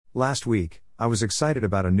Last week, I was excited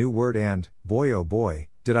about a new word and, boy oh boy,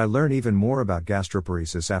 did I learn even more about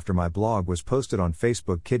gastroparesis after my blog was posted on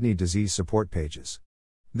Facebook kidney disease support pages.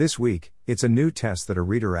 This week, it's a new test that a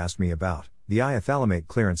reader asked me about, the iothalamate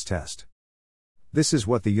clearance test. This is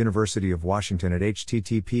what the University of Washington at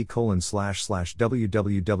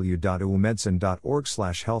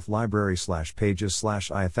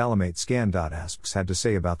http://www.umedicine.org/health-library/pages/iothalamate-scan.asks had to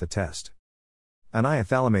say about the test. An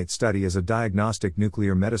iothalamate study is a diagnostic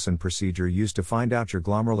nuclear medicine procedure used to find out your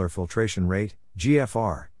glomerular filtration rate,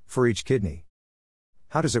 GFR, for each kidney.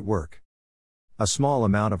 How does it work? A small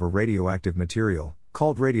amount of a radioactive material,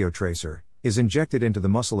 called radiotracer, is injected into the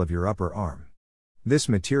muscle of your upper arm. This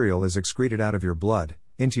material is excreted out of your blood,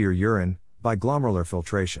 into your urine, by glomerular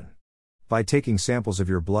filtration. By taking samples of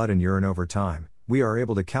your blood and urine over time, we are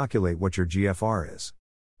able to calculate what your GFR is.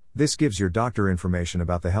 This gives your doctor information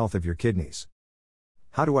about the health of your kidneys.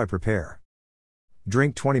 How do I prepare?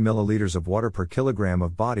 Drink 20 milliliters of water per kilogram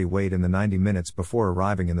of body weight in the 90 minutes before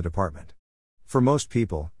arriving in the department. For most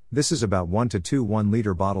people, this is about 1 to 2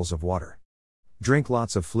 1-liter bottles of water. Drink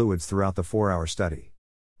lots of fluids throughout the 4-hour study.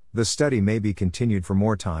 The study may be continued for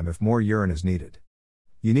more time if more urine is needed.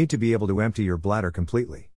 You need to be able to empty your bladder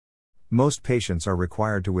completely. Most patients are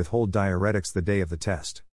required to withhold diuretics the day of the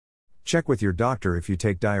test. Check with your doctor if you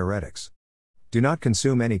take diuretics. Do not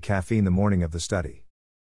consume any caffeine the morning of the study.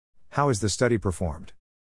 How is the study performed?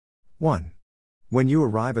 1. When you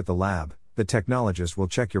arrive at the lab, the technologist will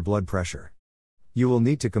check your blood pressure. You will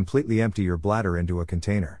need to completely empty your bladder into a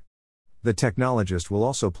container. The technologist will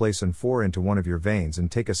also place an IV into one of your veins and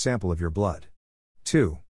take a sample of your blood.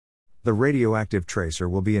 2. The radioactive tracer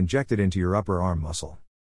will be injected into your upper arm muscle.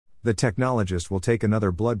 The technologist will take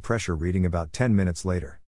another blood pressure reading about 10 minutes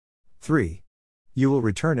later. 3. You will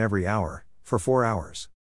return every hour, for 4 hours.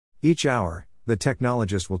 Each hour, the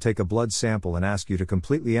technologist will take a blood sample and ask you to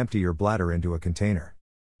completely empty your bladder into a container.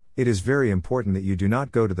 It is very important that you do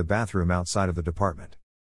not go to the bathroom outside of the department.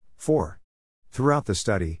 4. Throughout the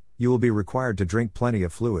study, you will be required to drink plenty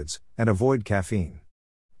of fluids, and avoid caffeine.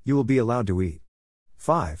 You will be allowed to eat.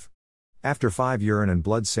 5. After 5 urine and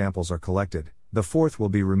blood samples are collected, the 4th will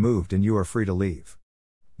be removed and you are free to leave.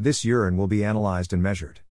 This urine will be analyzed and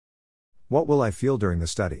measured. What will I feel during the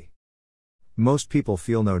study? Most people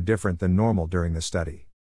feel no different than normal during the study.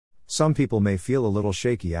 Some people may feel a little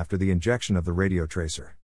shaky after the injection of the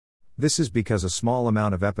radiotracer. This is because a small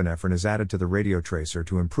amount of epinephrine is added to the radiotracer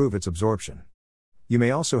to improve its absorption. You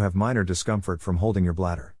may also have minor discomfort from holding your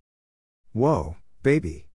bladder. Whoa,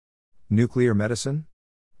 baby! Nuclear medicine?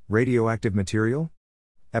 Radioactive material?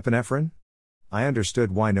 Epinephrine? I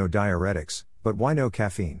understood why no diuretics, but why no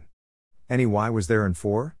caffeine? Any why was there in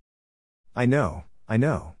 4? I know.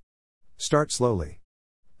 Start slowly.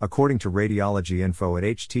 According to Radiology Info at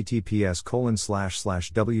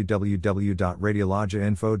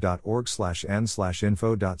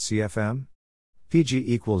https://www.radiologiainfo.org/n/info.cfm? PG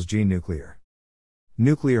equals G nuclear.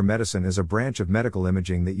 Nuclear medicine is a branch of medical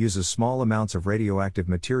imaging that uses small amounts of radioactive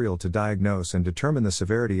material to diagnose and determine the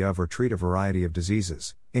severity of or treat a variety of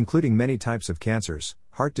diseases, including many types of cancers,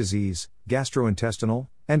 heart disease, gastrointestinal,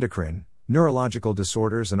 endocrine, neurological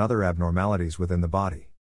disorders and other abnormalities within the body.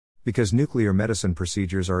 Because nuclear medicine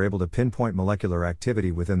procedures are able to pinpoint molecular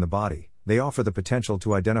activity within the body, they offer the potential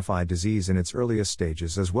to identify disease in its earliest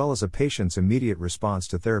stages as well as a patient's immediate response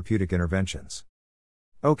to therapeutic interventions.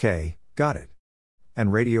 Okay, got it.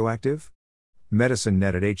 And radioactive?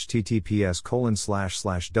 MedicineNet at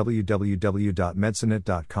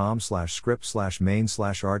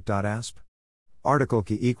https://www.medicinet.com/script/main/art.asp? Article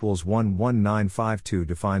key equals 11952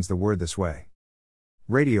 defines the word this way.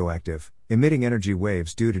 Radioactive, emitting energy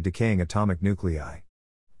waves due to decaying atomic nuclei.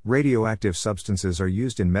 Radioactive substances are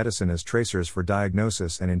used in medicine as tracers for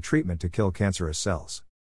diagnosis and in treatment to kill cancerous cells.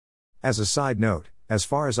 As a side note, as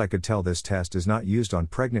far as I could tell, this test is not used on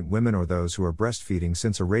pregnant women or those who are breastfeeding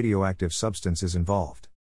since a radioactive substance is involved.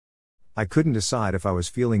 I couldn't decide if I was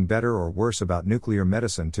feeling better or worse about nuclear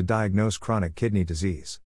medicine to diagnose chronic kidney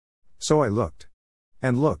disease. So I looked.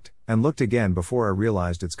 And looked again before I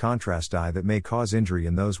realized it's contrast dye that may cause injury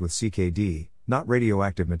in those with CKD, not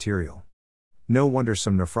radioactive material. No wonder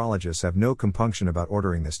some nephrologists have no compunction about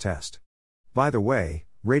ordering this test. By the way,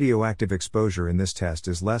 radioactive exposure in this test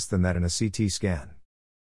is less than that in a CT scan.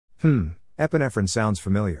 Epinephrine sounds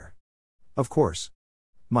familiar. Of course.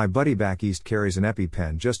 My buddy back east carries an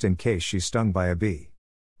EpiPen just in case she's stung by a bee.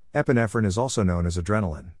 Epinephrine is also known as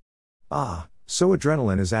adrenaline. So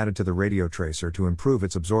adrenaline is added to the radiotracer to improve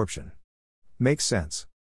its absorption. Makes sense.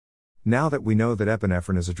 Now that we know that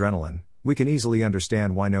epinephrine is adrenaline, we can easily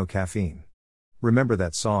understand why no caffeine. Remember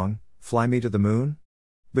that song, Fly Me to the Moon?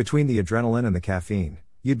 Between the adrenaline and the caffeine,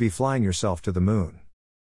 you'd be flying yourself to the moon.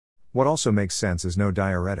 What also makes sense is no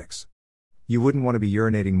diuretics. You wouldn't want to be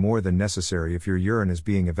urinating more than necessary if your urine is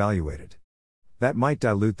being evaluated. That might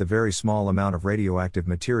dilute the very small amount of radioactive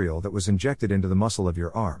material that was injected into the muscle of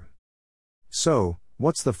your arm. So,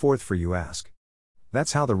 what's the fourth for, you ask?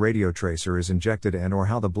 That's how the radiotracer is injected and/or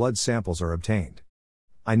how the blood samples are obtained.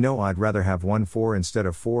 I know I'd rather have 4 instead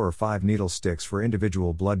of 4 or 5 needle sticks for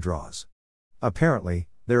individual blood draws. Apparently,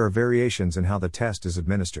 there are variations in how the test is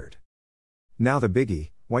administered. Now the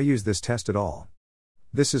biggie, why use this test at all?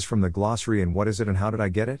 This is from the glossary, and what is it and how did I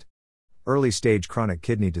get it? Early stage chronic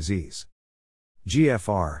kidney disease.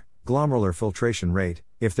 GFR, glomerular filtration rate.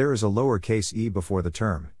 If there is a lowercase e before the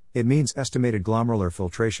term, it means estimated glomerular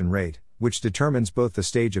filtration rate, which determines both the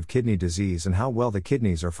stage of kidney disease and how well the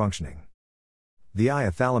kidneys are functioning. The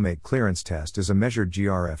iothalamate clearance test is a measured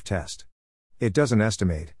GRF test. It doesn't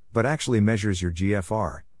estimate, but actually measures your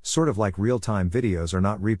GFR, sort of like real-time videos are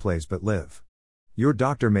not replays but live. Your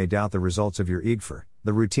doctor may doubt the results of your EGFR,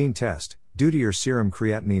 the routine test, due to your serum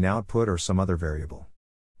creatinine output or some other variable.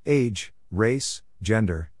 Age, race,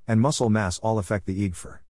 gender, and muscle mass all affect the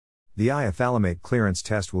EGFR. The iothalamate clearance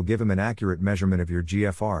test will give him an accurate measurement of your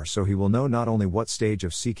GFR, so he will know not only what stage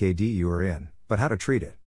of CKD you are in, but how to treat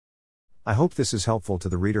it. I hope this is helpful to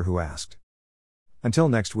the reader who asked. Until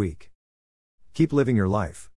next week. Keep living your life.